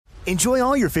Enjoy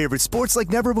all your favorite sports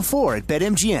like never before at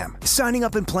BetMGM. Signing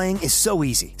up and playing is so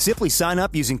easy. Simply sign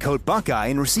up using code Buckeye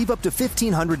and receive up to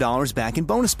 $1,500 back in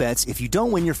bonus bets if you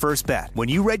don't win your first bet. When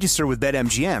you register with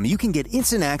BetMGM, you can get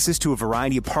instant access to a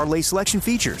variety of parlay selection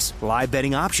features, live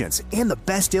betting options, and the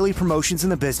best daily promotions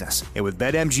in the business. And with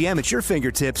BetMGM at your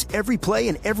fingertips, every play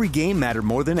and every game matter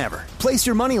more than ever. Place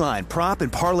your moneyline, prop,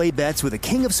 and parlay bets with the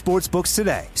king of sportsbooks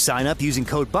today. Sign up using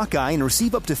code Buckeye and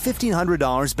receive up to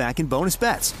 $1,500 back in bonus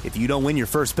bets if you don't win your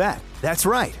first bet. That's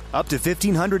right, up to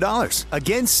 $1,500.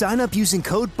 Again, sign up using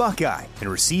code Buckeye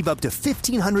and receive up to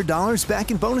 $1,500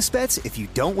 back in bonus bets if you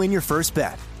don't win your first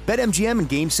bet. BetMGM and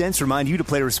GameSense remind you to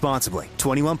play responsibly.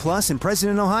 21 plus and present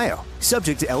in Ohio.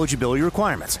 Subject to eligibility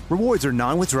requirements. Rewards are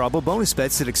non-withdrawable bonus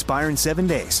bets that expire in 7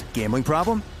 days. Gambling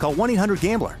problem? Call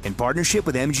 1-800-GAMBLER in partnership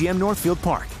with MGM Northfield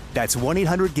Park. That's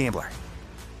 1-800-GAMBLER.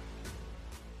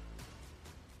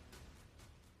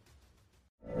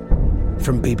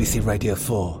 From BBC Radio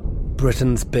 4,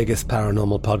 Britain's biggest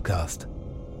paranormal podcast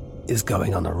is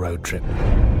going on a road trip.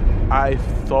 I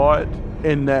thought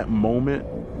in that moment,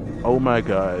 oh my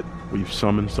God, we've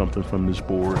summoned something from this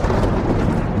board.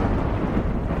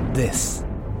 This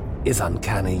is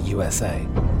Uncanny USA.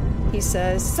 He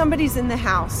says, somebody's in the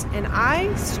house, and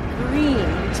I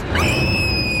screamed.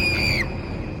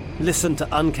 Listen to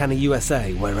Uncanny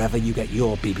USA wherever you get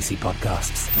your BBC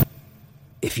podcasts,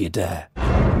 if you dare.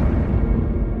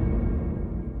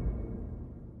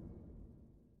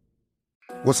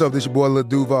 What's up, this your boy Lil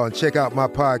Duval, and check out my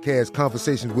podcast,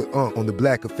 Conversations with Unc, on the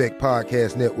Black Effect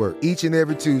Podcast Network. Each and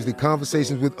every Tuesday,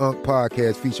 Conversations with Unc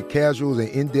podcast feature casuals and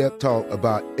in-depth talk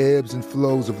about ebbs and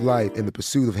flows of life and the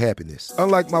pursuit of happiness.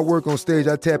 Unlike my work on stage,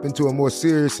 I tap into a more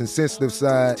serious and sensitive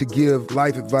side to give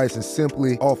life advice and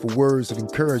simply offer words of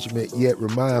encouragement, yet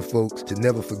remind folks to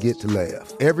never forget to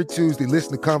laugh. Every Tuesday,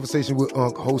 listen to Conversations with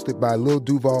Unc, hosted by Lil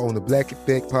Duval on the Black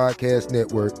Effect Podcast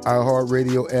Network,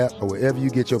 iHeartRadio app, or wherever you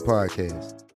get your podcasts.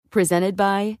 Presented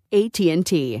by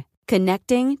AT&T.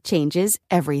 Connecting changes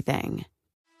everything.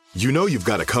 You know you've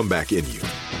got a comeback in you.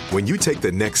 When you take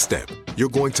the next step, you're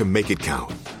going to make it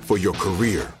count. For your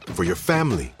career, for your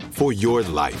family, for your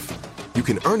life. You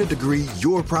can earn a degree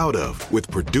you're proud of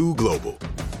with Purdue Global.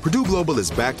 Purdue Global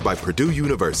is backed by Purdue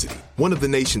University, one of the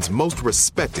nation's most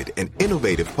respected and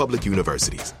innovative public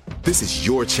universities. This is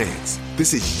your chance.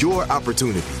 This is your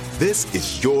opportunity. This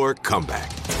is your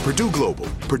comeback. Purdue Global,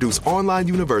 Purdue's online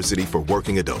university for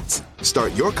working adults.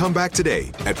 Start your comeback today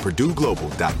at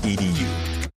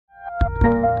purdueglobal.edu.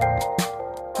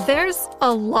 There's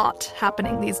a lot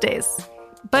happening these days,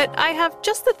 but I have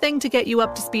just the thing to get you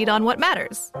up to speed on what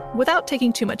matters without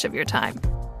taking too much of your time.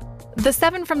 The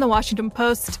 7 from the Washington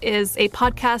Post is a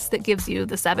podcast that gives you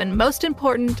the 7 most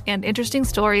important and interesting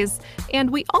stories, and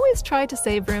we always try to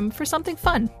save room for something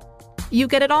fun. You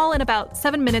get it all in about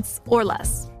 7 minutes or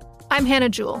less. I'm Hannah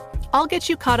Jewell. I'll get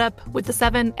you caught up with the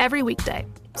 7 every weekday.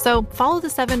 So follow the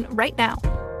 7 right now.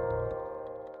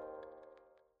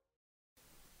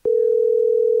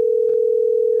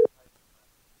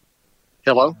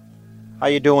 Hello? How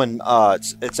you doing?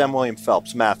 It's M. William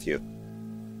Phelps, Matthew.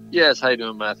 Yes, how you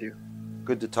doing, Matthew?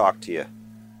 Good to talk to you.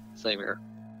 Same here.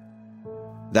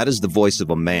 That is the voice of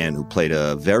a man who played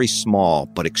a very small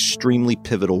but extremely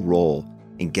pivotal role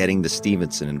in getting the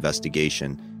Stevenson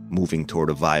investigation moving toward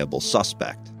a viable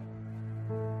suspect.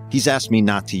 He's asked me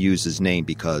not to use his name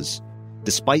because,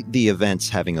 despite the events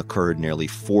having occurred nearly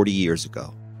 40 years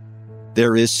ago,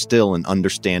 there is still an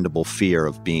understandable fear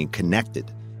of being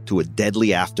connected to a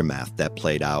deadly aftermath that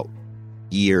played out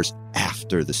years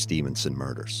after the Stevenson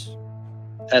murders.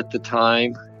 At the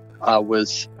time, I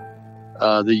was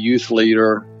the youth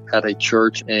leader at a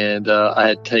church, and I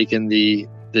had taken the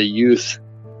youth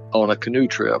on a canoe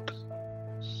trip.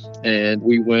 And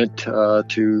we went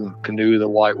to canoe the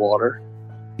Whitewater.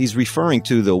 He's referring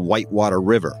to the Whitewater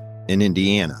River in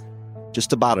Indiana,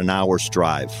 just about an hour's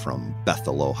drive from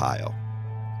Bethel, Ohio.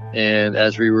 And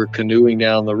as we were canoeing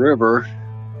down the river,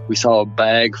 we saw a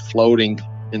bag floating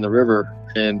in the river.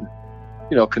 And,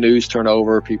 you know, canoes turn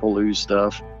over, people lose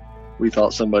stuff. We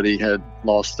thought somebody had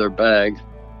lost their bag.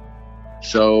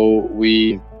 So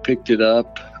we picked it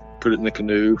up, put it in the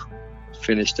canoe,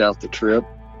 finished out the trip.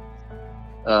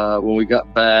 When we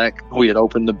got back, we had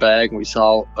opened the bag and we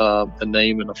saw a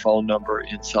name and a phone number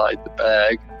inside the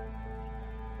bag.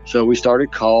 So we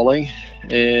started calling,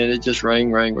 and it just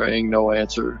rang, no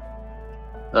answer.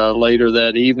 Later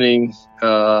that evening,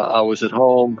 I was at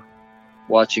home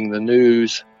watching the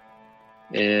news,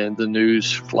 and the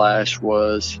news flash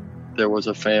was there was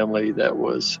a family that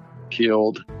was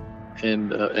killed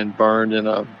and burned in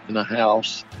a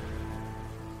house.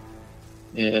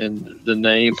 And the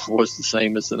name was the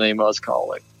same as the name I was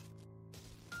calling.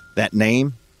 That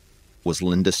name was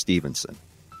Linda Stevenson.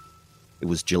 It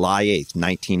was July 8th,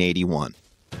 1981,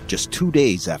 just 2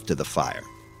 days after the fire,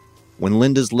 when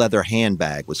Linda's leather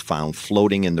handbag was found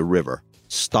floating in the river,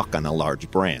 stuck on a large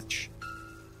branch.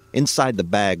 Inside the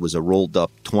bag was a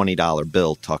rolled-up $20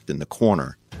 bill tucked in the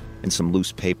corner and some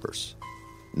loose papers.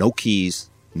 No keys,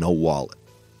 no wallet.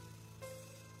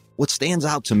 What stands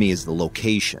out to me is the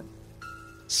location.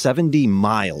 70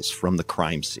 miles from the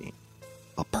crime scene.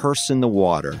 A purse in the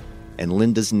water and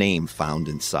Linda's name found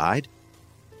inside?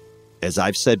 As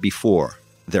I've said before,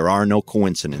 there are no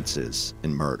coincidences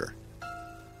in murder.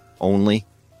 Only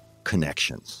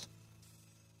connections.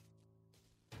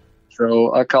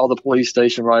 So I called the police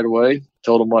station right away,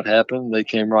 told them what happened. They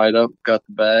came right up, got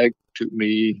the bag, took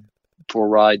me for a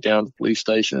ride down to the police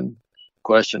station,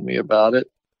 questioned me about it.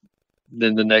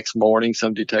 Then the next morning,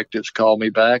 some detectives called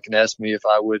me back and asked me if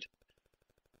I would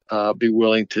be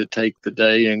willing to take the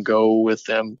day and go with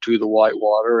them to the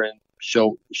Whitewater and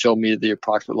show me the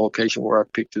approximate location where I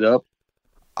picked it up.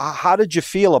 How did you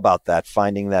feel about that,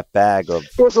 finding that bag of...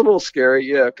 It was a little scary,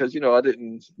 yeah, because, I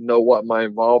didn't know what my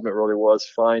involvement really was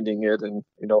finding it and,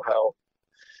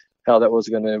 how that was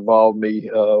going to involve me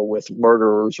with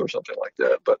murderers or something like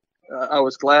that. But I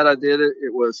was glad I did it.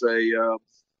 It was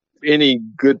any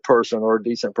good person or a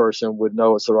decent person would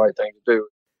know it's the right thing to do.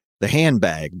 The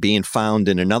handbag being found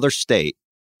in another state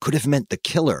could have meant the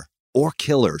killer or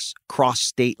killers crossed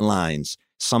state lines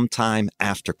sometime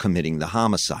after committing the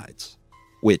homicides,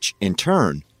 which, in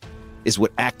turn, is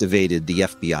what activated the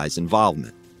FBI's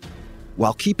involvement.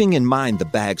 While keeping in mind the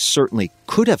bag certainly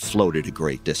could have floated a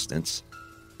great distance,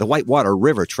 the Whitewater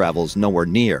River travels nowhere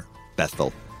near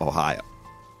Bethel, Ohio.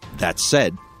 That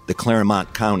said, the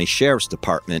Claremont County Sheriff's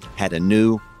Department had a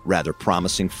new, rather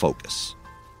promising focus.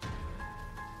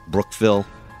 Brookville,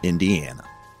 Indiana.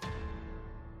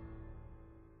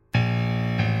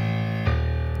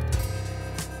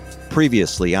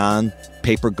 Previously on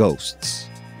Paper Ghosts.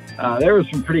 There was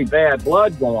some pretty bad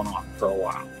blood going on for a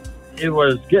while. It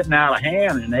was getting out of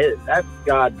hand, and that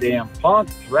goddamn punk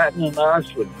threatening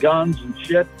us with guns and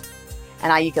shit.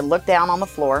 And you can look down on the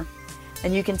floor,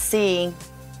 and you can see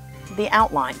the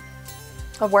outline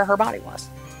of where her body was.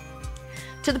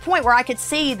 To the point where I could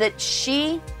see that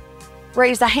she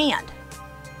raised a hand.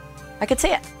 I could see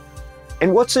it.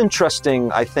 And what's interesting,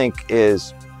 I think,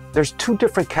 is there's 2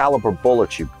 different caliber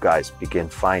bullets you guys begin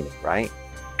finding, right?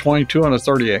 22 and a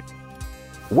 38.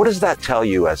 What does that tell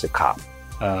you as a cop?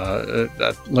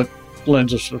 That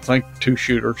lends us to think 2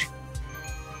 shooters.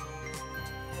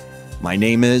 My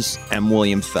name is M.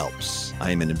 William Phelps.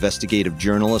 I am an investigative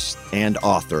journalist and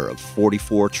author of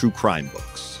 44 true crime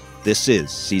books. This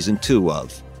is Season 2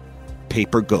 of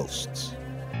Paper Ghosts.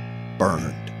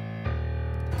 Burned.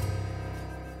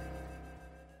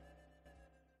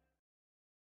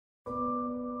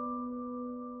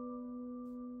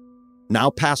 Now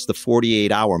past the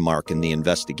 48-hour mark in the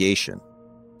investigation,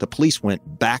 the police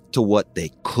went back to what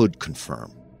they could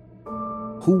confirm.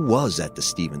 Who was at the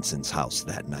Stevensons' house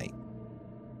that night?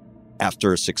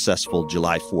 After a successful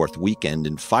July 4th weekend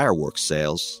in fireworks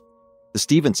sales, the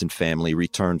Stevenson family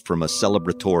returned from a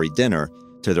celebratory dinner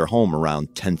to their home around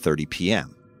 10:30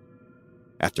 p.m.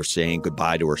 After saying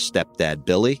goodbye to her stepdad,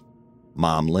 Billy,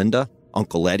 Mom, Linda,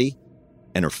 Uncle Eddie,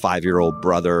 and her 5-year-old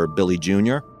brother, Billy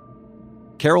Jr.,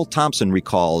 Carol Thompson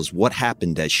recalls what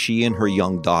happened as she and her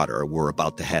young daughter were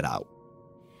about to head out.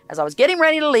 As I was getting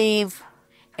ready to leave,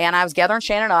 and I was gathering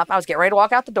Shannon up, I was getting ready to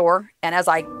walk out the door, and as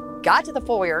I got to the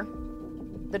foyer,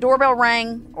 the doorbell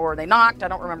rang, or they knocked, I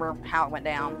don't remember how it went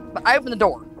down, but I opened the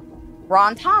door.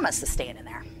 Ron Thomas is standing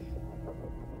there.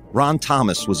 Ron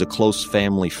Thomas was a close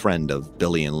family friend of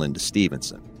Billy and Linda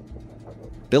Stevenson.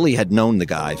 Billy had known the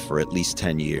guy for at least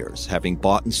 10 years, having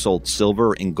bought and sold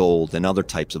silver and gold and other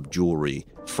types of jewelry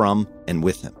from and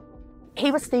with him.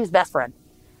 He was Steve's best friend.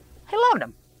 He loved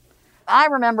him. I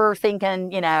remember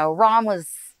thinking, Ron was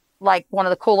like one of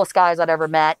the coolest guys I'd ever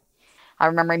met. I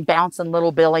remember him bouncing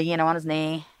little Billy, on his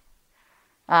knee.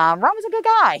 Ron was a good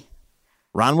guy.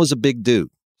 Ron was a big dude,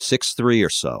 6'3" or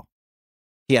so.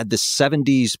 He had this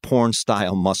 70s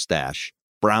porn-style mustache,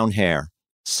 brown hair,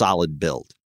 solid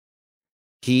build.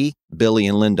 He, Billy,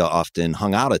 and Linda often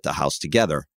hung out at the house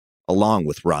together, along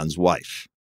with Ron's wife.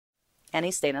 And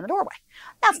he stayed in the doorway.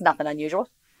 That's nothing unusual.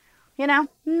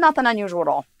 Nothing unusual at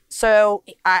all. So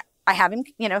I have him,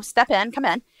 step in, come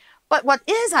in. But what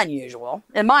is unusual,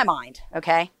 in my mind,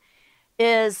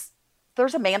 is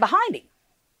there's a man behind him,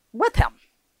 with him,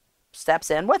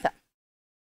 steps in with him.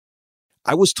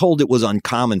 I was told it was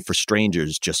uncommon for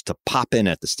strangers just to pop in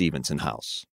at the Stevenson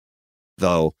house.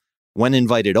 Though, when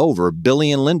invited over,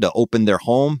 Billy and Linda opened their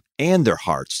home and their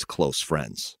hearts to close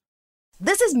friends,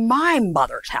 This is my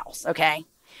mother's house, okay?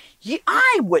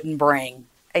 I wouldn't bring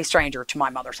a stranger to my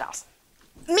mother's house.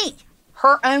 Me,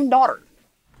 her own daughter.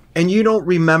 And you don't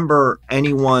remember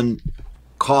anyone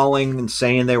calling and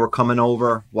saying they were coming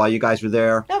over while you guys were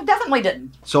there? No, definitely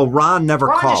didn't. So Ron never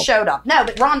called? Ron just showed up. No,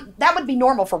 but Ron, that would be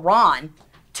normal for Ron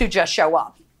to just show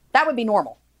up. That would be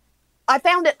normal. I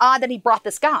found it odd that he brought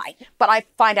this guy, but I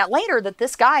find out later that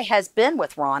this guy has been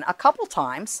with Ron a couple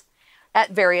times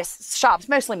at various shops,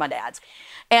 mostly my dad's.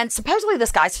 And supposedly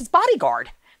this guy's his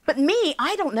bodyguard. But me,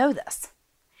 I don't know this.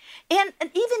 And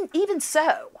even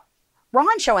so,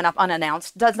 Ron showing up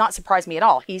unannounced does not surprise me at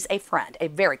all. He's a friend, a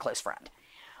very close friend.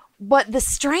 But the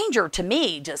stranger to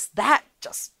me, just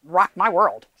rocked my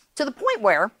world. To the point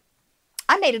where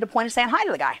I made it a point of saying hi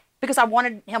to the guy because I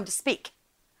wanted him to speak.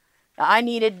 I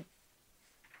needed,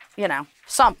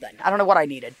 something. I don't know what I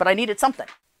needed, but I needed something.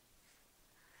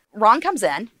 Ron comes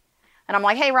in, and I'm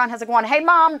like, hey, Ron, how's it going? Hey,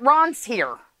 Mom, Ron's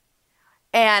here.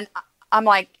 And I'm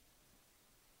like,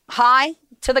 hi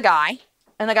to the guy,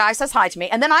 and the guy says hi to me.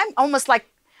 And then I'm almost like,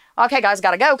 okay, guys,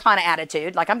 gotta go kind of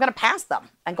attitude. Like I'm going to pass them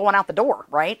and going out the door,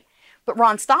 right? But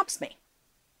Ron stops me.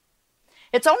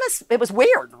 It was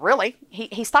weird, really.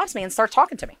 He stops me and starts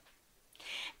talking to me.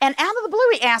 And out of the blue,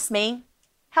 he asked me,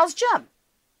 how's Jim?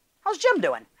 How's Jim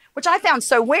doing? Which I found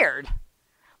so weird.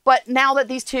 But now that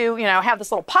these two, have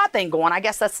this little pot thing going, I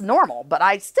guess that's normal. But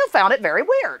I still found it very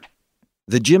weird.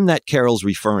 The Jim that Carol's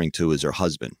referring to is her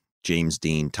husband, James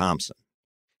Dean Thompson.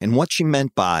 And what she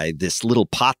meant by this little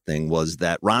pot thing was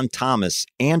that Ron Thomas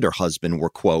and her husband were,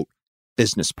 quote,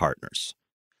 business partners.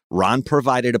 Ron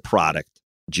provided a product,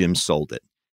 Jim sold it.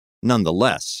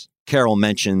 Nonetheless, Carol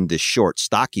mentioned this short,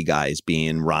 stocky guy as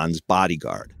being Ron's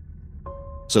bodyguard.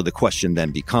 So the question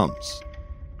then becomes,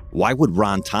 why would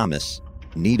Ron Thomas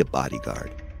need a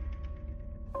bodyguard?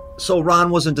 So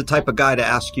Ron wasn't the type of guy to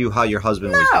ask you how your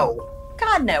husband was doing? No.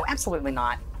 God, no. Absolutely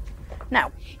not.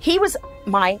 No. He was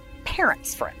my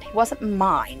parents' friend. He wasn't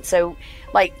mine. So,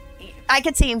 I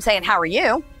could see him saying, how are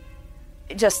you?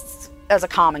 Just as a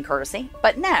common courtesy.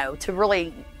 But no,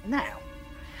 no.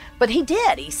 But he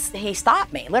did. He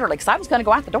stopped me, literally, because I was going to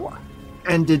go out the door.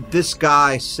 And did this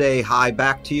guy say hi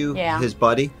back to you? Yeah. His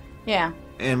buddy? Yeah.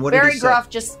 And what did he say? Very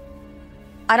gruff,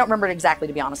 I don't remember it exactly,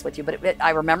 to be honest with you, but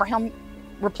I remember him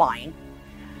replying.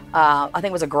 I think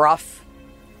it was a gruff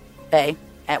A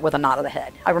with a nod of the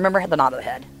head. I remember the nod of the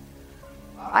head.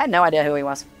 I had no idea who he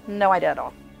was. No idea at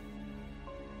all.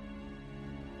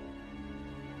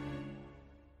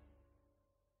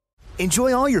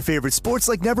 Enjoy all your favorite sports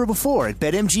like never before at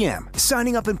BetMGM.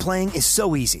 Signing up and playing is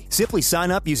so easy. Simply sign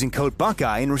up using code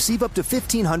Buckeye and receive up to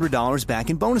 $1,500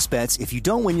 back in bonus bets if you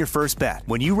don't win your first bet.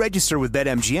 When you register with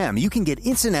BetMGM, you can get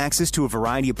instant access to a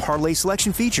variety of parlay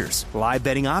selection features, live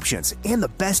betting options, and the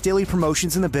best daily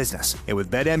promotions in the business. And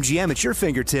with BetMGM at your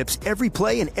fingertips, every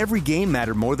play and every game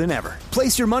matter more than ever.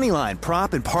 Place your moneyline,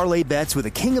 prop, and parlay bets with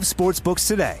the king of sportsbooks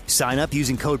today. Sign up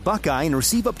using code Buckeye and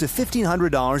receive up to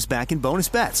 $1,500 back in bonus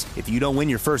bets if you don't win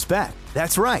your first bet.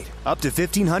 That's right, up to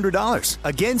 $1,500.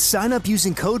 Again, sign up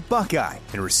using code Buckeye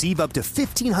and receive up to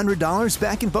 $1,500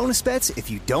 back in bonus bets if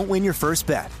you don't win your first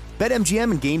bet.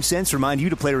 BetMGM and GameSense remind you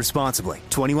to play responsibly.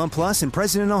 21 plus and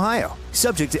present in Ohio.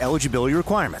 Subject to eligibility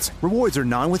requirements. Rewards are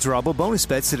non-withdrawable bonus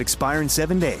bets that expire in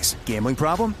 7 days. Gambling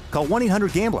problem? Call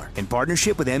 1-800-GAMBLER in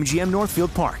partnership with MGM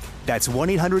Northfield Park. That's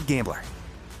 1-800-GAMBLER.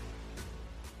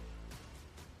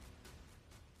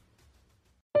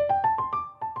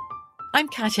 I'm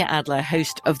Katya Adler,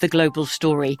 host of The Global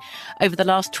Story. Over the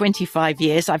last 25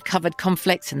 years, I've covered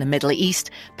conflicts in the Middle East,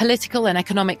 political and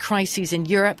economic crises in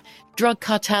Europe, drug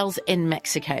cartels in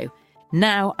Mexico.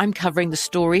 Now I'm covering the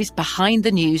stories behind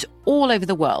the news all over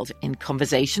the world in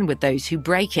conversation with those who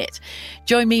break it.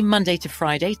 Join me Monday to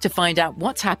Friday to find out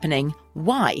what's happening,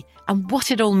 why, and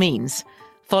what it all means.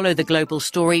 Follow The Global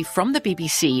Story from the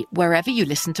BBC wherever you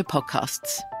listen to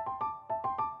podcasts.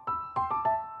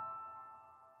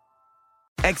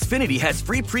 Xfinity has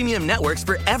free premium networks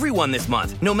for everyone this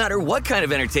month, no matter what kind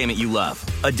of entertainment you love.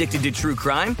 Addicted to true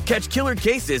crime? Catch killer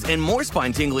cases and more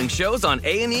spine-tingling shows on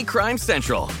A&E Crime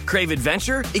Central. Crave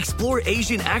adventure? Explore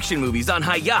Asian action movies on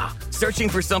Hi-YAH. Searching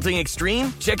for something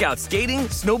extreme? Check out skating,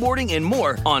 snowboarding, and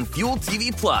more on Fuel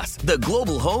TV Plus, the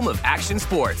global home of action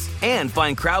sports. And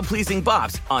find crowd-pleasing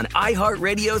bops on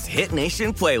iHeartRadio's Hit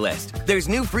Nation playlist. There's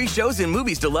new free shows and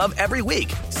movies to love every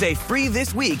week. Say free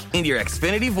this week in your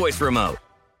Xfinity voice remote.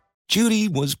 Judy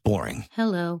was boring.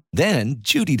 Hello. Then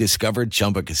Judy discovered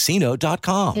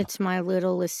ChumbaCasino.com. It's my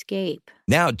little escape.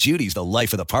 Now Judy's the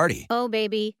life of the party. Oh,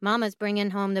 baby, mama's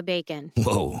bringing home the bacon.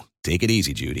 Whoa, take it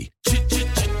easy, Judy.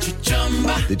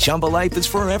 The Chumba life is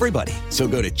for everybody. So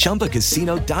go to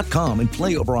ChumbaCasino.com and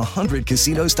play over 100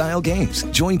 casino-style games.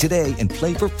 Join today and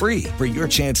play for free for your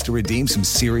chance to redeem some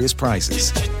serious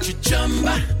prizes.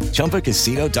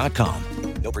 ChumbaCasino.com.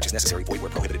 No purchase necessary. Void where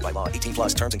prohibited by law. 18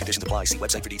 plus terms and conditions apply. See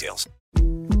website for details.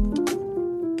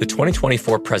 The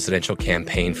 2024 presidential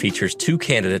campaign features two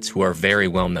candidates who are very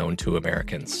well known to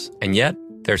Americans. And yet,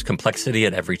 there's complexity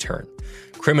at every turn.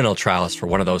 Criminal trials for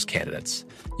one of those candidates.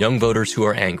 Young voters who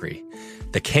are angry.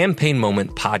 The Campaign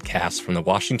Moment podcast from the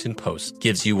Washington Post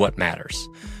gives you what matters.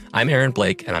 I'm Aaron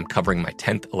Blake, and I'm covering my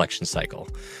 10th election cycle.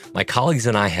 My colleagues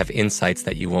and I have insights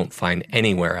that you won't find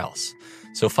anywhere else.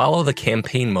 So follow The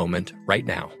Campaign Moment right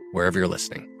now, wherever you're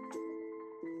listening.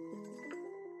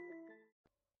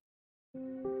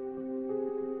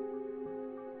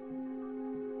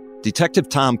 Detective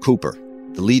Tom Cooper,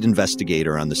 the lead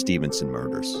investigator on the Stevenson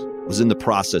murders, was in the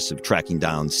process of tracking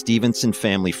down Stevenson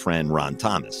family friend Ron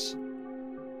Thomas.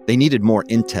 They needed more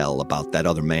intel about that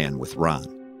other man with Ron.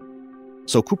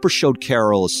 So Cooper showed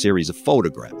Carol a series of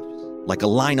photographs, like a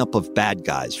lineup of bad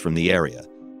guys from the area,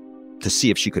 to see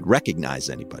if she could recognize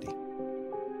anybody.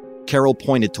 Carol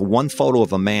pointed to one photo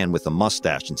of a man with a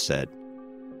mustache and said,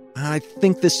 "I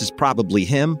think this is probably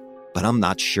him, but I'm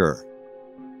not sure."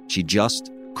 She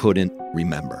just couldn't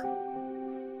remember.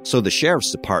 So the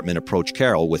sheriff's department approached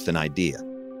Carol with an idea.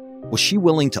 Was she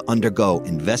willing to undergo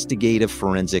investigative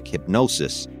forensic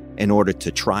hypnosis in order to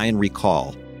try and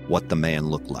recall what the man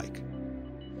looked like?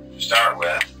 To start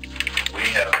with, we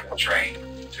have been trained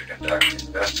to conduct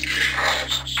investigative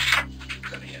analysis,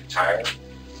 and the entire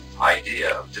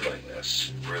idea of doing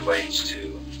this relates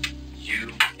to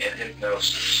you in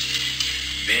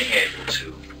hypnosis being able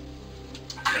to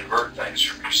convert things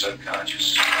from your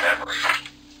subconscious memory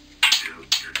to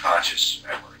your conscious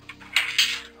memory.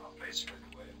 Basically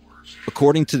the way it works.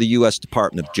 According to the U.S.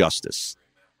 Department of Justice,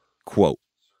 quote,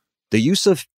 "The use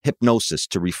of hypnosis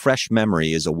to refresh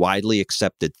memory is a widely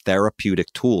accepted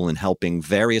therapeutic tool in helping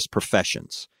various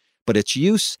professions, but its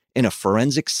use in a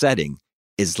forensic setting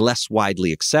is less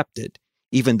widely accepted,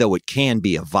 even though it can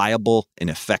be a viable and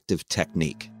effective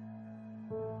technique."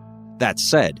 That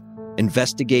said,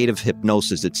 investigative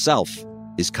hypnosis itself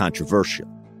is controversial.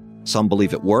 Some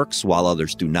believe it works, while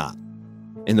others do not.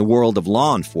 In the world of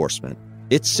law enforcement,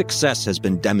 its success has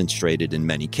been demonstrated in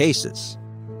many cases,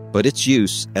 but its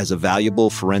use as a valuable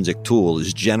forensic tool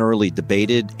is generally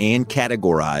debated and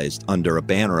categorized under a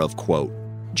banner of, quote,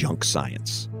 junk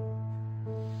science.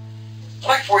 I'd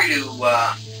like for you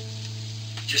to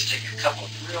just take a couple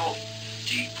of real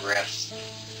deep breaths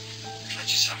and let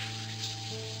yourself breathe.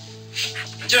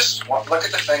 Just look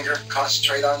at the finger,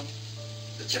 concentrate on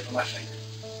the tip of my finger.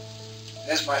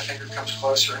 As my finger comes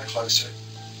closer and closer,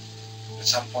 at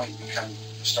some point you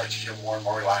start to feel more and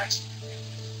more relaxed.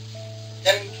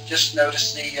 Then just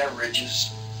notice the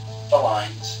ridges, the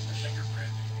lines, the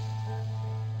fingerprint.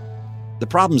 The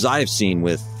problems I have seen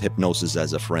with hypnosis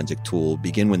as a forensic tool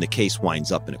begin when the case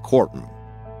winds up in a courtroom.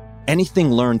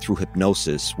 Anything learned through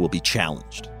hypnosis will be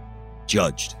challenged,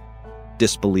 judged,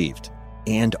 disbelieved,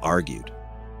 and argued.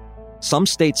 Some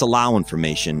states allow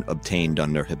information obtained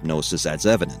under hypnosis as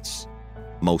evidence.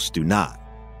 Most do not.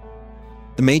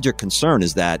 The major concern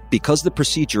is that because the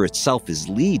procedure itself is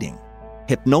leading,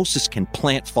 hypnosis can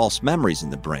plant false memories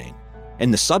in the brain,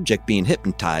 and the subject being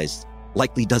hypnotized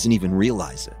likely doesn't even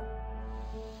realize it.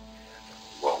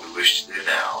 What we wish to do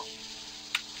now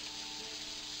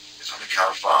is on the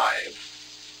count of 5.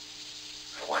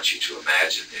 I want you to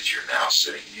imagine that you're now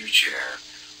sitting in your chair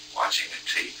watching a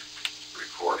tape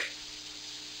recording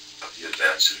of the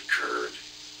events that occurred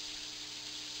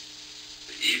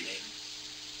the evening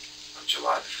of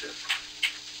July the 5th.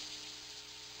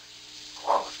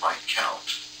 Along with my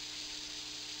count,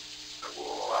 that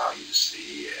will allow you to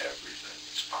see everything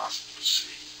that's possible to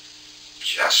see,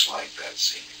 just like that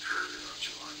scene occurred on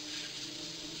July the 5th.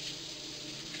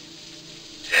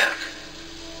 10,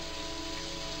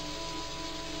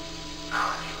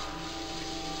 9,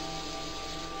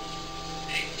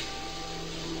 8,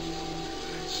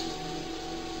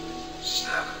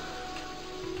 7.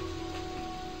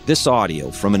 This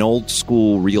audio from an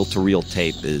old-school reel-to-reel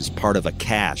tape is part of a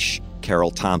cache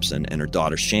Carol Thompson and her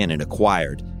daughter Shannon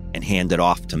acquired and handed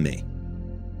off to me.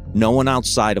 No one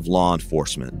outside of law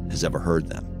enforcement has ever heard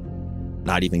them,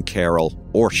 not even Carol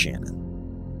or Shannon.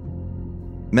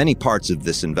 Many parts of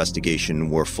this investigation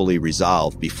were fully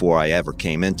resolved before I ever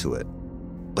came into it,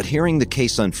 but hearing the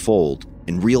case unfold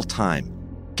in real time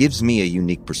gives me a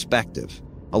unique perspective,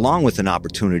 along with an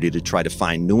opportunity to try to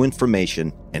find new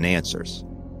information and answers.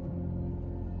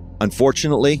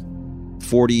 Unfortunately,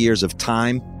 40 years of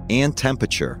time and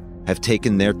temperature have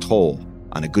taken their toll,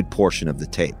 on a good portion of the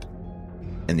tape,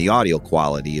 and the audio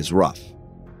quality is rough,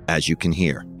 as you can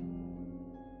hear.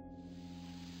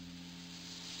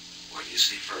 What do you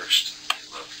see first?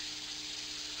 You look at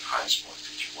the highest point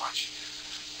that you're watching.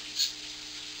 What do you see?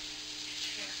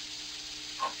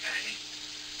 Okay.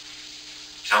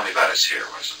 Tell me about his hair.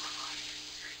 What does it look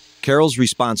like? Carol's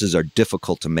responses are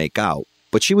difficult to make out,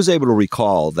 but she was able to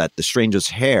recall that the stranger's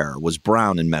hair was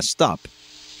brown and messed up.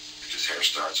 His hair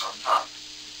starts on top.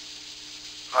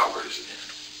 About where does it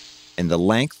end? And the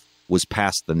length was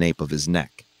past the nape of his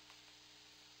neck.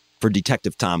 For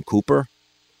Detective Tom Cooper,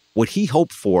 what he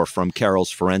hoped for from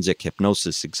Carol's forensic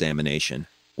hypnosis examination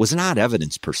was not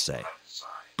evidence per se,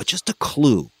 but just a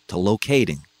clue to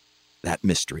locating that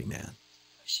mystery man.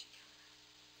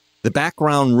 The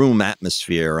background room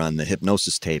atmosphere on the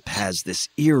hypnosis tape has this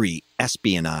eerie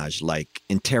espionage-like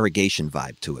interrogation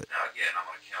vibe to it. Now again, I'm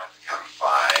going to count to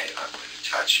 5. I'm going to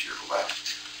touch your left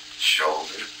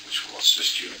shoulder, which will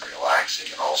assist you in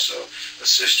relaxing and also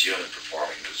assist you in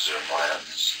performing the zoom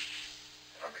lens.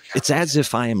 It's as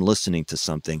if I am listening to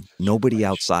something nobody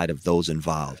outside of those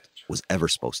involved was ever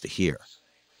supposed to hear.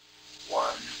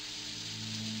 1,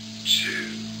 2,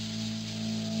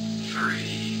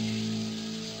 3,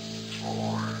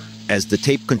 4. As the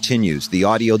tape continues, the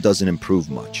audio doesn't improve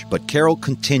much, but Carol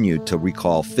continued to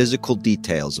recall physical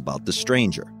details about the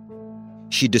stranger.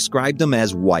 She described him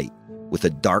as white, with a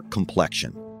dark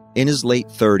complexion, in his late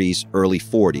 30s, early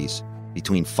 40s,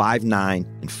 between 5'9"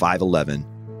 and 5'11",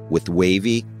 with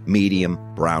wavy, medium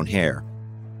brown hair,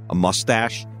 a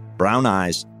mustache, brown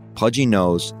eyes, pudgy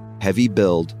nose, heavy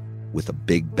build, with a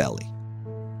big belly.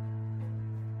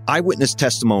 Eyewitness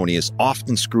testimony is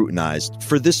often scrutinized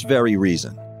for this very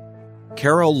reason.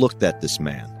 Carol looked at this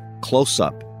man, close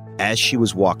up, as she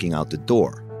was walking out the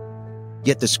door,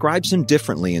 yet describes him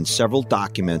differently in several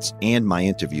documents and my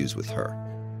interviews with her.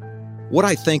 What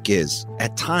I think is,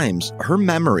 at times, her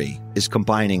memory is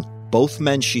combining both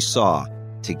men she saw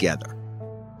together.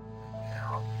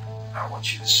 Now, I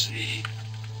want you to see,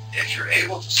 if you're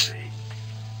able to see,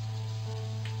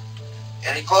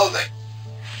 any clothing.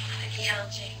 Yellow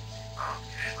jeans.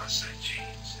 Okay, let's say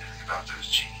jeans. Anything about those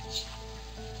jeans?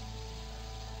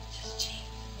 Just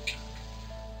jeans.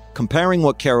 Comparing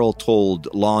what Carol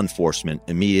told law enforcement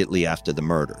immediately after the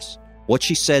murders, what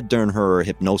she said during her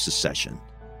hypnosis session,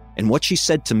 and what she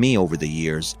said to me over the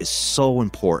years is so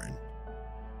important.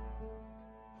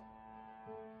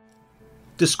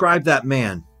 Describe that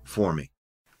man for me.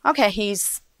 Okay,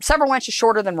 he's several inches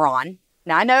shorter than Ron.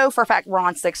 Now, I know for a fact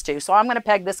Ron's 6'2", so I'm going to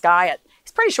peg this guy at,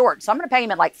 he's pretty short, so I'm going to peg him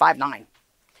at like 5'9".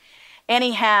 And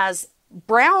he has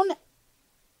brown,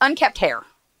 unkept hair,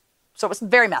 so it was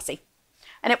very messy.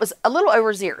 And it was a little over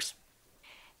his ears.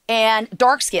 And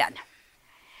dark skin.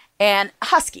 And a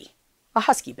husky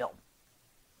build.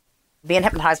 Being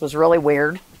hypnotized was really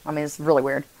weird. I mean, it's really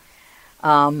weird. The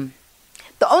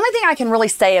only thing I can really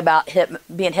say about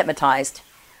being hypnotized,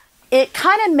 it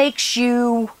kind of makes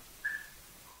you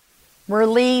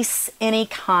release any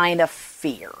kind of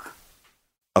fear.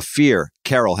 A fear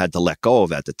Carol had to let go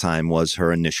of at the time was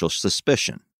her initial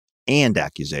suspicion and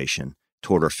accusation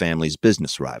toward her family's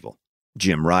business rival,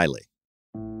 Jim Riley.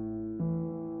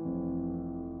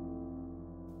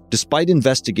 Despite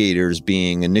investigators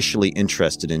being initially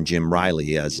interested in Jim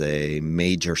Riley as a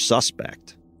major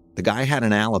suspect, the guy had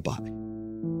an alibi.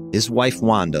 His wife,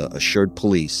 Wanda, assured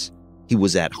police he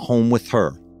was at home with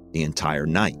her the entire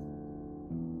night.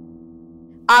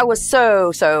 I was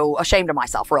so ashamed of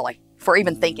myself, really, for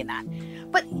even thinking that.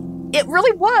 But it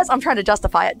really was, I'm trying to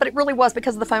justify it, but it really was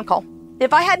because of the phone call.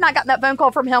 If I had not gotten that phone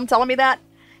call from him telling me that,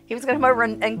 he was going to come over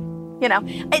and you know,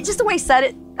 it, just the way he said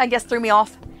it, I guess, threw me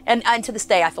off. And to this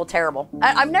day, I feel terrible.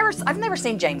 I've never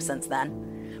seen James since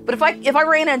then. But if I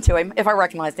ran into him, if I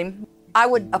recognized him, I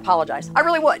would apologize. I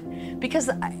really would, because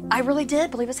I really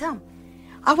did believe it was him.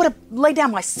 I would have laid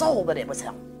down my soul that it was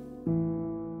him.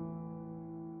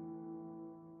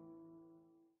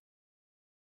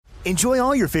 Enjoy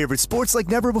all your favorite sports like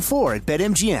never before at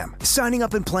BetMGM. Signing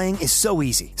up and playing is so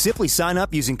easy. Simply sign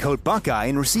up using code Buckeye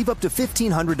and receive up to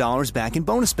 $1,500 back in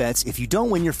bonus bets if you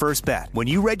don't win your first bet. When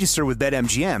you register with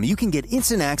BetMGM, you can get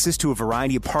instant access to a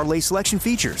variety of parlay selection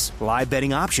features, live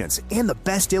betting options, and the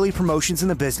best daily promotions in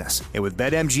the business. And with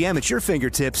BetMGM at your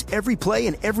fingertips, every play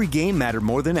and every game matter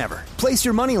more than ever. Place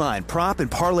your moneyline, prop,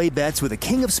 and parlay bets with the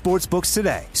king of sportsbooks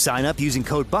today. Sign up using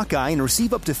code Buckeye and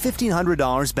receive up to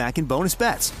 $1,500 back in bonus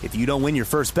bets if you don't win your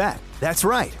first bet. That's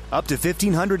right, up to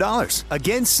 $1,500.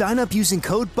 Again, sign up using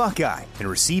code Buckeye and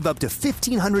receive up to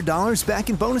 $1,500 back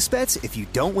in bonus bets if you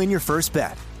don't win your first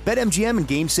bet. BetMGM and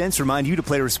GameSense remind you to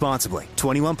play responsibly.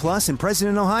 21 plus and present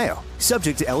in Ohio.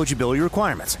 Subject to eligibility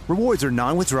requirements. Rewards are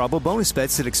non-withdrawable bonus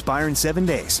bets that expire in 7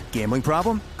 days. Gambling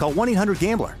problem? Call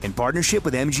 1-800-GAMBLER in partnership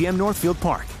with MGM Northfield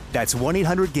Park. That's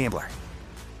 1-800-GAMBLER.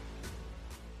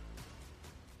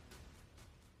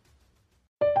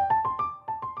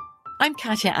 I'm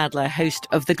Katya Adler, host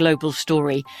of The Global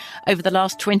Story. Over the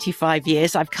last 25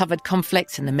 years, I've covered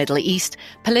conflicts in the Middle East,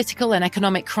 political and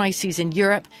economic crises in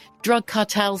Europe, drug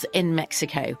cartels in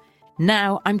Mexico.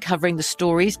 Now I'm covering the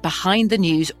stories behind the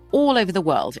news all over the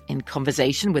world in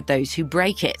conversation with those who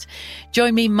break it.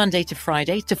 Join me Monday to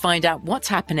Friday to find out what's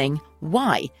happening,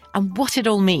 why, and what it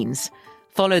all means.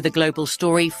 Follow The Global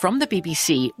Story from the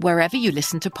BBC wherever you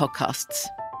listen to podcasts.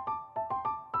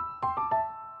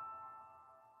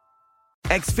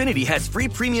 Xfinity has free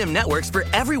premium networks for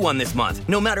everyone this month,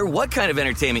 no matter what kind of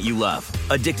entertainment you love.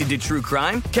 Addicted to true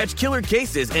crime? Catch killer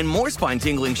cases and more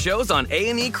spine-tingling shows on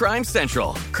A&E Crime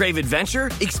Central. Crave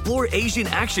adventure? Explore Asian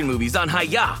action movies on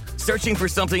Hi-YAH. Searching for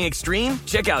something extreme?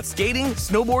 Check out skating,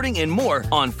 snowboarding, and more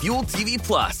on Fuel TV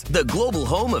Plus, the global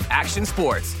home of action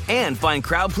sports. And find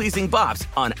crowd-pleasing bops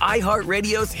on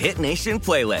iHeartRadio's Hit Nation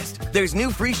playlist. There's new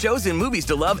free shows and movies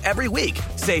to love every week.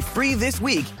 Say free this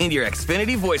week in your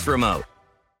Xfinity voice remote.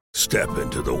 Step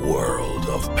into the world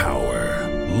of power,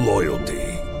 loyalty,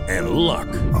 and luck.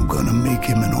 I'm gonna make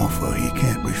him an offer he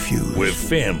can't refuse. With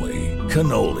family,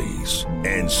 cannolis,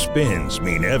 and spins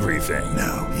mean everything.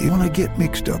 Now, you wanna get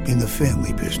mixed up in the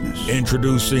family business.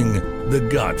 Introducing The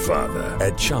Godfather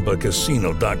at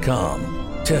ChumbaCasino.com.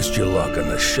 Test your luck in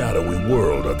the shadowy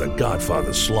world of The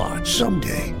Godfather slot.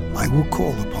 Someday, I will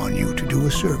call upon you to do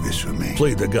a service for me.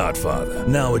 Play The Godfather,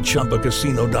 now at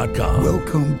ChumbaCasino.com.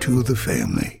 Welcome to the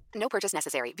family. No purchase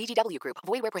necessary. VGW Group.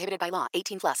 Void where prohibited by law.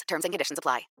 18 plus. Terms and conditions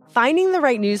apply. Finding the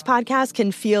right news podcast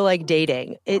can feel like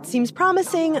dating. It seems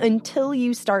promising until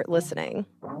you start listening.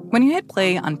 When you hit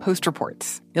play on Post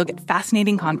Reports, you'll get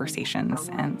fascinating conversations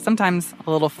and sometimes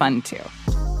a little fun, too.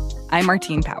 I'm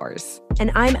Martine Powers.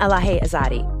 And I'm Elahe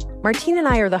Azadi. Martine and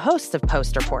I are the hosts of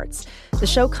Post Reports. The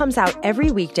show comes out every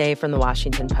weekday from The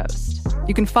Washington Post.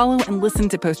 You can follow and listen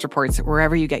to Post Reports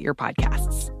wherever you get your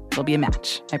podcasts. It'll be a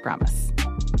match, I promise.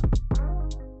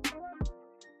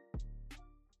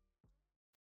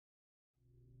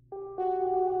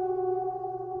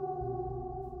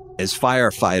 As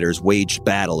firefighters waged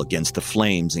battle against the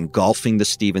flames engulfing the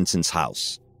Stevensons'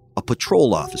 house, a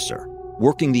patrol officer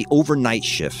working the overnight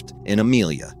shift in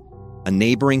Amelia, a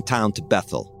neighboring town to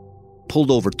Bethel,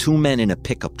 pulled over two men in a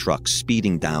pickup truck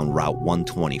speeding down Route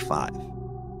 125.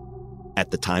 At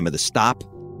the time of the stop,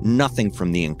 nothing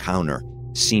from the encounter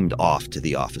seemed off to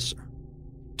the officer.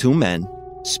 Two men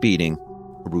speeding,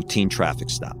 a routine traffic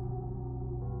stop.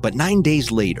 But 9 days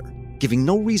later, giving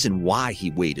no reason why he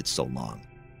waited so long,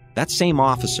 that same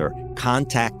officer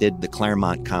contacted the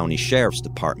Claremont County Sheriff's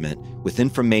Department with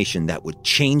information that would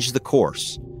change the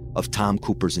course of Tom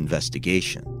Cooper's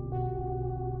investigation.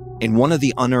 In one of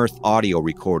the unearthed audio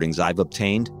recordings I've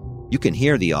obtained, you can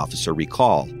hear the officer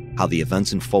recall how the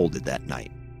events unfolded that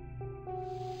night.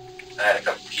 I had a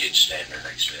couple kids standing there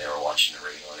next to me. They were watching the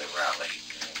radio. They were out late.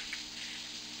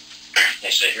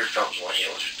 They said, "Here comes one." It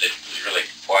was really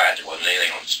quiet. There wasn't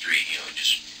anything on the street.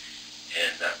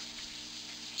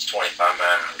 It's 25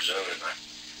 miles zone, and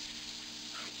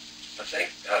I think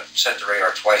I set the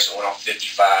radar twice. It went off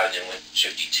 55 and then went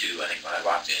 52. I think when I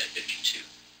locked in at 52.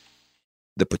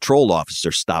 The patrol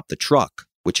officer stopped the truck,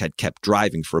 which had kept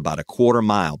driving for about a quarter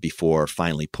mile before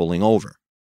finally pulling over.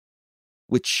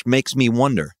 Which makes me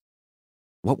wonder,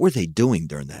 what were they doing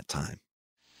during that time?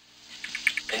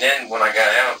 And then when I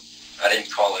got out, I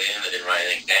didn't call it in. I didn't write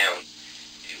anything down.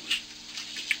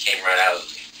 It came right out of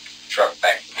the truck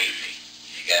back to meet me.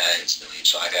 He got out instantly,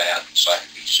 so I got out so I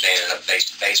could be standing up face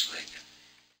to face with him.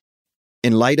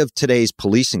 In light of today's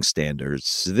policing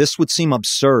standards, this would seem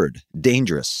absurd,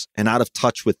 dangerous, and out of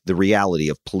touch with the reality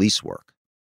of police work.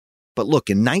 But look,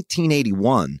 in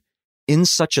 1981, in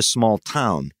such a small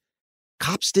town,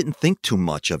 cops didn't think too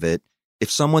much of it if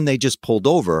someone they just pulled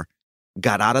over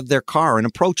got out of their car and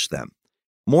approached them.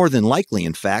 More than likely,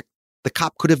 in fact, the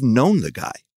cop could have known the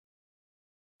guy.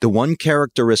 The one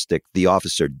characteristic the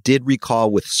officer did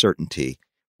recall with certainty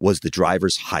was the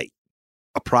driver's height,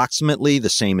 approximately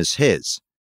the same as his,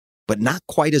 but not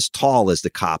quite as tall as the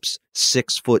cop's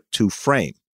 6'2"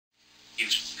 frame. He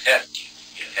was hefty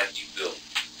build.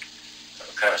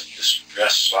 Kind of just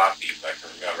dressed sloppy, if I can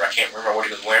remember. I can't remember what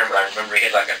he was wearing, but I remember he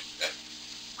had like a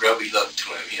grubby look to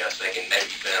him, thinking maybe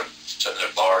he'd been sitting in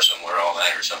a bar somewhere all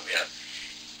night or something,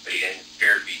 But he didn't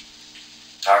appear to be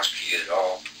intoxicated at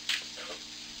all.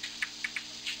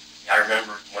 I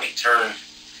remember when he turned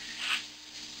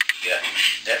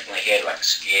definitely had like a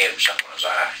scab or something on his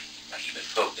eye, like he'd been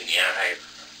poked in the eye or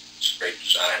scraped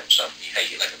his eye or something. He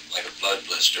had like a blood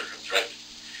blister. It was right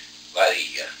by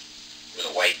where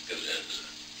the white goes into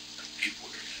the pupil.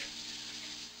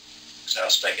 So I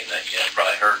was thinking that, it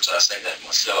probably hurts. I was thinking that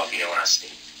myself, when I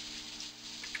seen him.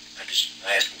 I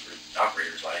asked him for an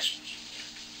operator's license.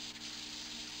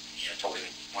 I told him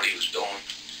what he was doing,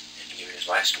 and he gave me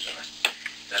his license. And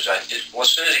as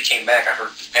soon as he came back, I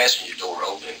heard the passenger door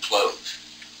open and close.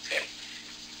 Okay,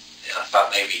 and I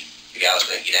thought maybe the guy was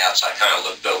going to get out, so I kind of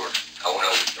looked over. I went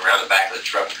over around the back of the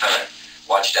truck and kind of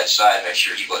watched that side, make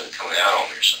sure he wasn't coming out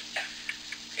on me or something.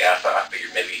 Yeah, I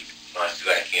figured maybe I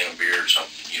threw that can of beer or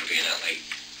something, being that late.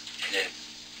 And then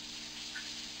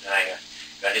I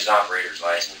got his operator's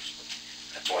license.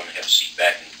 I told him to have a seat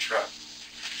back in the truck.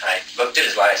 I looked at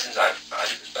his license. I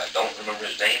don't remember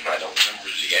his name. I don't remember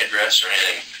the address or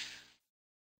anything.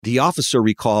 The officer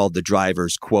recalled the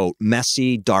driver's, quote,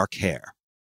 messy, dark hair.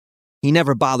 He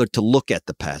never bothered to look at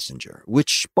the passenger,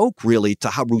 which spoke really to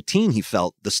how routine he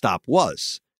felt the stop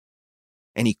was.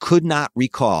 And he could not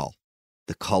recall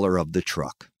the color of the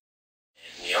truck.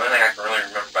 And the only thing I can really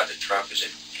remember about the truck is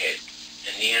it had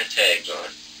Indiana tags on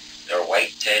it. They were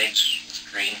white tags with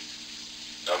green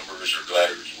numbers or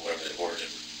letters or whatever they were.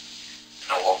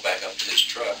 And I walked back up to his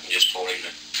truck and just told him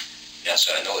that, I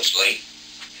said, I know it's late.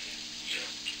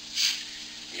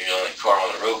 You're the only car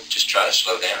on the road, just try to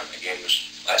slow down. I gave him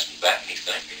his license back and he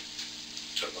thanked me.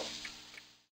 Took off.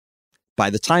 By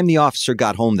the time the officer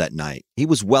got home that night, he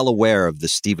was well aware of the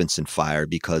Stevenson fire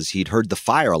because he'd heard the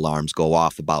fire alarms go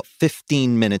off about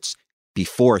 15 minutes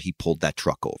before he pulled that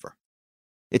truck over.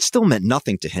 It still meant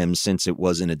nothing to him since it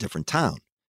was in a different town.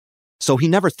 So he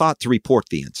never thought to report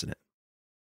the incident.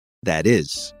 That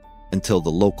is, until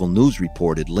the local news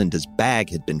reported Linda's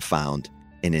bag had been found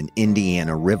in an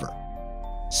Indiana river.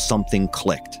 Something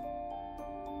clicked.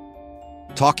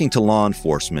 Talking to law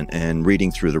enforcement and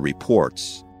reading through the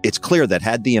reports, it's clear that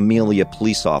had the Amelia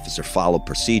police officer followed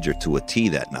procedure to a T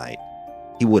that night,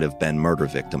 he would have been murder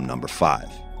victim number 5.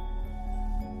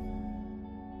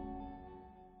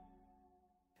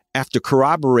 After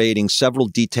corroborating several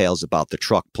details about the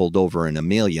truck pulled over in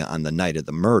Amelia on the night of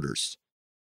the murders,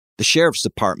 the sheriff's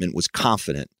department was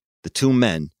confident the 2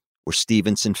 men were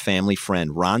Stevenson family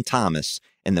friend Ron Thomas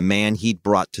and the man he'd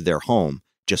brought to their home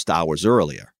just hours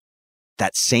earlier.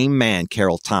 That same man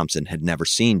Carol Thompson had never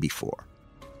seen before.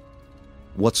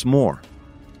 What's more,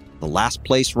 the last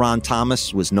place Ron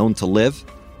Thomas was known to live?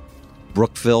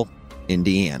 Brookville,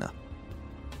 Indiana.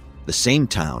 The same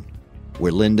town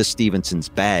where Linda Stevenson's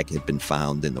bag had been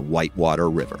found in the Whitewater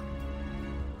River.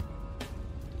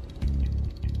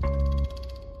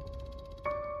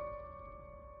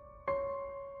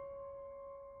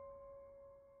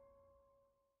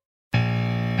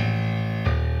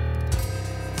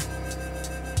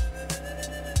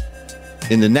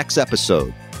 In the next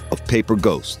episode of Paper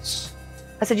Ghosts.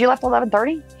 I said, you left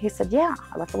 11:30? He said, yeah,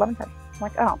 I left 11:30. I'm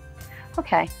like, oh,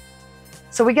 okay.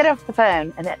 So we get off the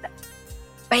phone and then,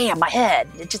 bam, my head.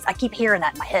 I keep hearing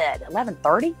that in my head.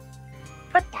 11:30?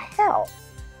 What the hell?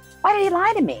 Why did he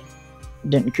lie to me?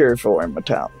 Didn't care for him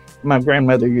at all. My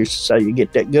grandmother used to say, you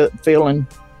get that gut feeling.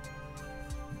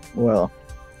 Well,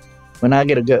 when I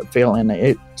get a gut feeling,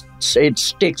 it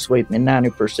sticks with me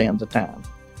 90% of the time.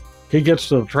 He gets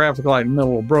to the traffic light in the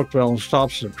middle of Brookville and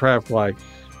stops at the traffic light,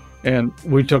 and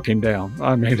we took him down.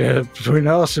 I mean, between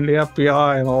us and the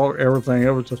FBI and everything, it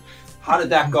was just... How did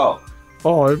that go?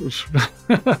 Oh, it was...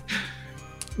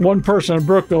 One person in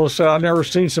Brookville said, I've never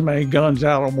seen so many guns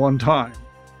out at one time.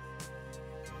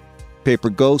 Paper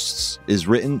Ghosts is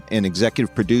written and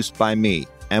executive produced by me,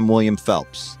 M. William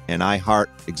Phelps, and iHeart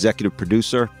executive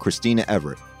producer Christina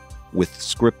Everett, with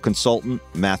script consultant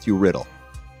Matthew Riddle.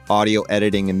 Audio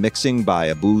editing and mixing by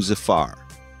Abu Zafar.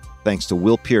 Thanks to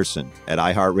Will Pearson at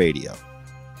iHeartRadio.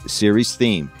 The series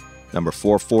theme, number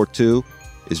 442,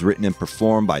 is written and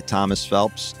performed by Thomas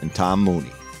Phelps and Tom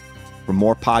Mooney. For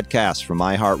more podcasts from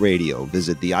iHeartRadio,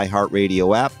 visit the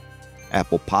iHeartRadio app,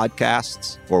 Apple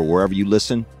Podcasts, or wherever you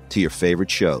listen to your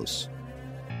favorite shows.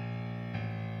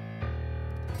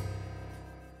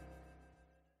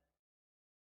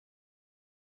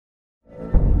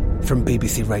 From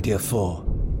BBC Radio 4,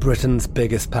 Britain's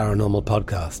biggest paranormal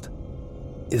podcast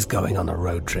is going on a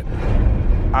road trip.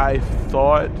 I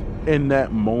thought in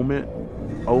that moment,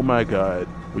 oh my God,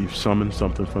 we've summoned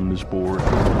something from this board.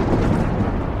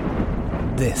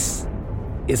 This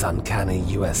is Uncanny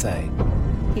USA.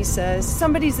 He says,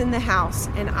 somebody's in the house,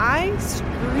 and I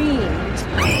screamed.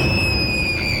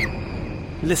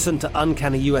 Listen to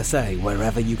Uncanny USA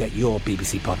wherever you get your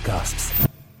BBC podcasts,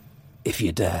 if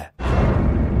you dare.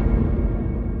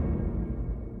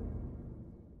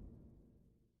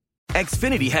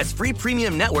 Xfinity has free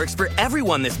premium networks for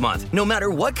everyone this month, no matter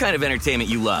what kind of entertainment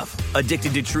you love.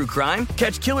 Addicted to true crime?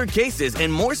 Catch killer cases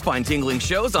and more spine-tingling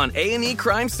shows on A&E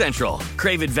Crime Central.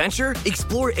 Crave adventure?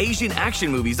 Explore Asian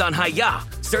action movies on Hi-Ya.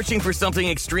 Searching for something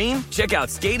extreme? Check out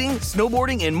skating,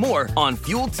 snowboarding, and more on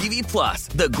Fuel TV Plus,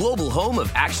 the global home of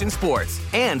action sports.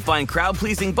 And find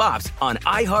crowd-pleasing bops on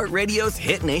iHeartRadio's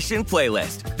Hit Nation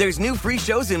playlist. There's new free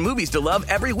shows and movies to love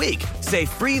every week. Say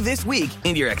free this week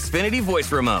in your Xfinity voice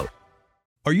remote.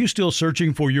 Are you still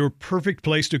searching for your perfect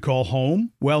place to call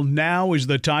home? Well, now is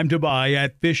the time to buy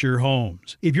at Fisher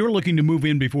Homes. If you're looking to move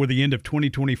in before the end of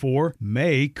 2024,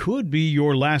 May could be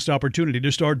your last opportunity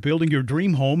to start building your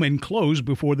dream home and close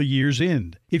before the year's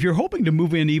end. If you're hoping to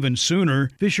move in even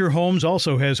sooner, Fisher Homes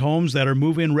also has homes that are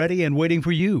move-in ready and waiting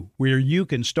for you, where you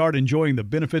can start enjoying the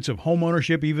benefits of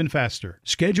homeownership even faster.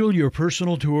 Schedule your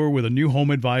personal tour with a new home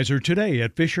advisor today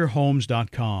at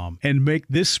FisherHomes.com and make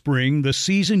this spring the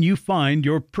season you find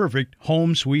your perfect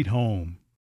home sweet home.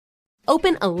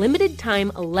 Open a limited-time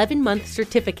 11-month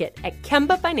certificate at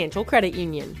Kemba Financial Credit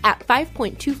Union. At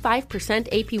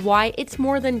 5.25% APY, it's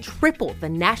more than triple the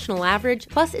national average,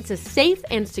 plus it's a safe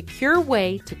and secure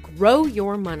way to grow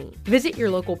your money. Visit your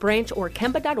local branch or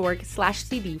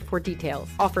kemba.org/cb for details.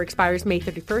 Offer expires May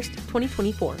 31st,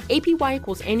 2024. APY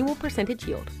equals annual percentage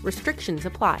yield. Restrictions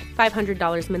apply.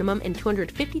 $500 minimum and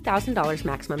 $250,000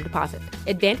 maximum deposit.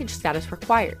 Advantage status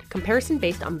required. Comparison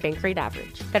based on bank rate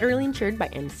average. Federally insured by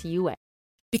NCUA.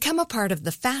 Become a part of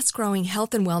the fast-growing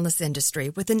health and wellness industry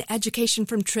with an education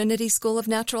from Trinity School of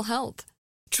Natural Health.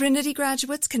 Trinity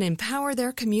graduates can empower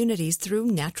their communities through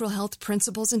natural health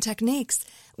principles and techniques,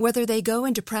 whether they go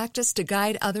into practice to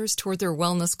guide others toward their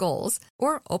wellness goals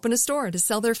or open a store to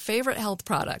sell their favorite health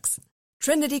products.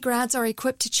 Trinity grads are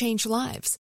equipped to change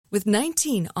lives. With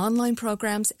 19 online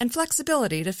programs and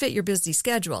flexibility to fit your busy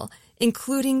schedule,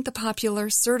 including the popular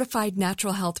Certified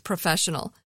Natural Health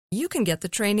Professional, you can get the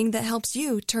training that helps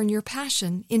you turn your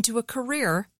passion into a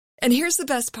career. And here's the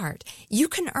best part. You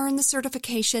can earn the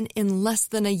certification in less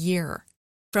than a year.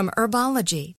 From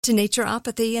herbology to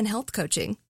naturopathy and health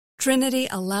coaching, Trinity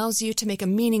allows you to make a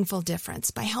meaningful difference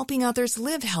by helping others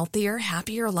live healthier,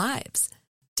 happier lives.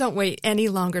 Don't wait any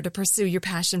longer to pursue your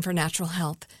passion for natural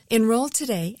health. Enroll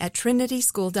today at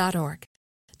trinityschool.org.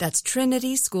 That's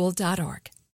trinityschool.org.